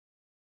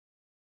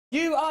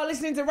You are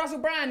listening to Russell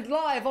Brand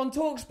live on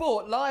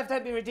Talksport. Live,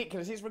 don't be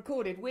ridiculous, it's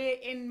recorded. We're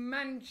in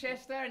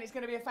Manchester and it's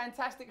going to be a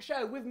fantastic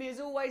show. With me as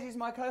always is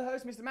my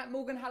co-host, Mr. Matt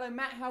Morgan. Hello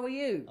Matt, how are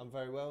you? I'm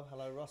very well.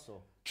 Hello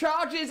Russell.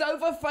 Charges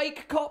over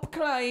fake cop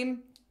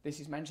claim. This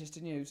is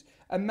Manchester News.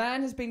 A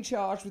man has been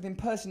charged with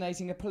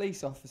impersonating a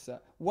police officer.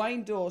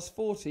 Wayne Dawes,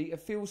 40,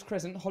 of Fields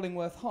Crescent,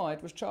 Hollingworth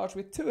Hyde, was charged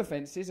with 2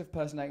 offences of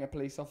impersonating a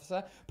police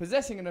officer,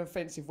 possessing an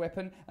offensive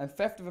weapon and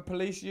theft of a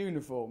police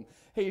uniform.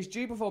 He is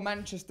due before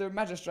Manchester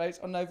magistrates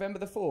on November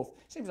the 4th.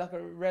 Seems like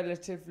a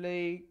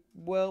relatively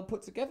well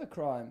put together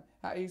crime.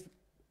 He's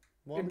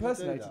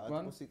impersonated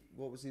one.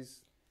 What was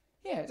his...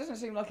 Yeah, it doesn't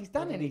seem like he's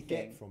done anything. What did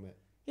he get from it?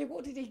 Yeah,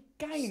 what did he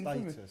gain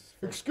from it? Status.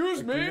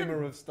 Excuse me? A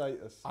glimmer of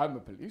status. I'm a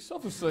police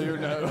officer, you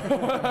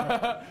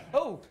know.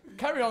 Oh,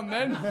 carry on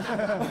then.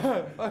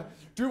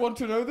 Do you want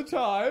to know the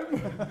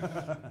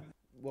time?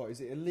 What,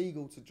 is it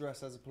illegal to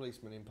dress as a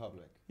policeman in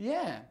public?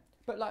 Yeah.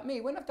 But like me,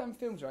 when I've done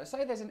films, right,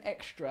 say there's an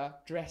extra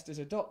dressed as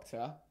a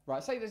doctor,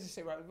 right, say there's a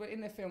scene, right,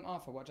 in the film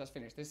after what I just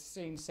finished, there's a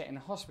scene set in a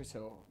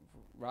hospital,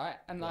 right,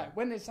 and like,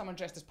 when there's someone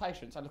dressed as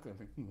patients, I look at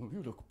them and think, oh,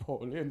 you look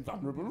poorly and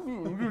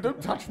vulnerable, don't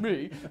touch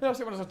me. Then I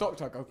see one as a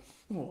doctor, I go,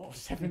 oh,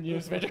 7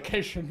 years of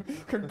education,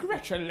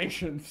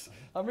 congratulations.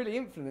 I'm really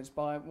influenced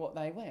by what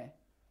they wear.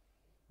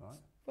 Right.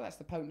 Well, that's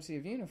the potency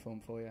of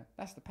uniform for you.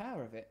 That's the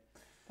power of it.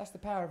 That's the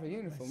power of a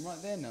uniform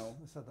right there, Noel.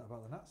 They said that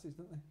about the Nazis,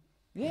 didn't they?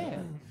 Yeah,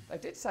 they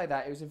did say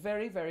that. It was a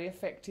very, very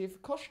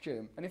effective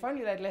costume. And if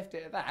only they'd left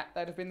it at that,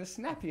 they'd have been the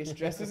snappiest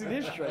dresses in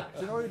history.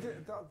 Do you know what he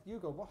did?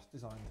 Hugo Boss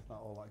designed that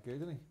all that gear,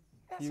 didn't he?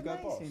 That's Hugo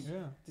amazing. Boss?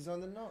 Yeah.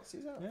 Designed the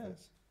Nazis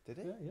outfits? Yeah.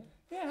 Did he? Yeah.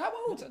 Yeah, how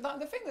old? Like,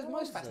 the thing that's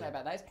most fascinating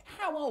about that is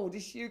how old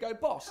is Hugo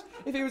Boss?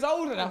 If he was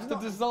old enough to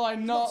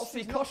design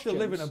Nazi costumes. He's still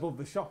living above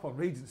the shop on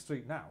Regent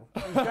Street now.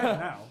 He's dead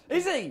now.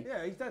 Is he?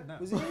 Yeah, he's dead now.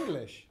 Was he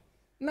English?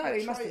 No,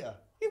 he must Traitor. have...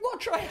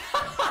 What traitor?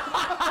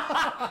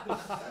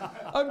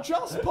 I'm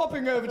just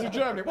popping over to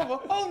Germany.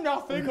 What? Oh,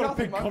 nothing. We've got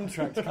nothing, a big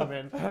contract to come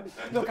in.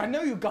 Look, I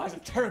know you guys are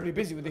terribly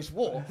busy with this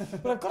war,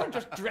 but I've got to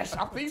just dress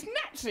up these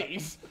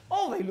Nazis.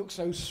 Oh, they look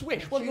so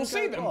swish. Well, you'll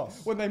see them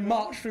when they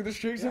march through the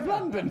streets of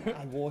London.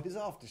 I wore his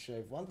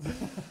aftershave once.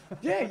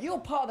 Yeah, you're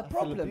part of the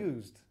problem. I feel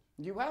abused.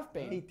 You have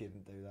been. He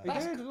didn't do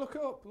that. He did. Look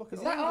it up. Look it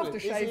up. That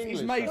aftershave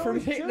is made No, from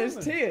he's Hitler's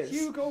German. tears.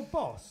 Hugo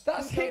Boss.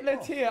 That's Hugo Hitler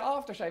Boss. tear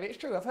aftershave. It's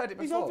true. I've heard it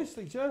before. He's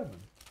obviously German.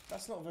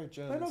 That's not very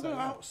German. They're not going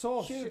to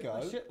outsource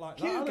Hugo. shit like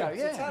that. Hugo, are they?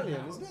 yeah. It's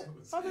Italian, isn't it?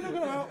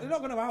 They're not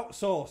going to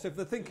outsource if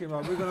they're thinking,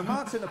 right, we're going to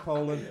march into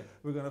Poland,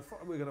 we're going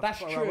to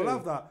That's right, true. we'll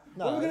have that.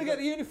 No, Where are we going to get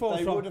the uniforms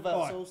they from? would have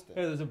outsourced it.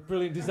 Yeah, there's a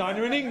brilliant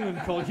designer in England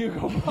called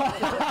Hugo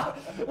Boss.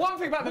 One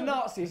thing about the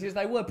Nazis is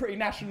they were pretty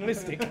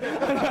nationalistic.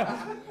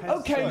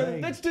 Okay,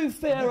 let's do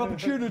fair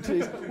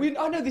opportunities.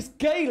 I know this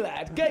gay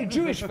lad, gay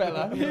Jewish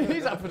fella.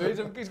 He's up for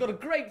it. He's got a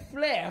great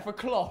flair for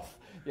cloth.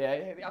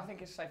 Yeah, I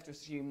think it's safe to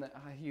assume that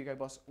Hugo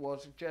Boss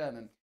was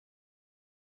German.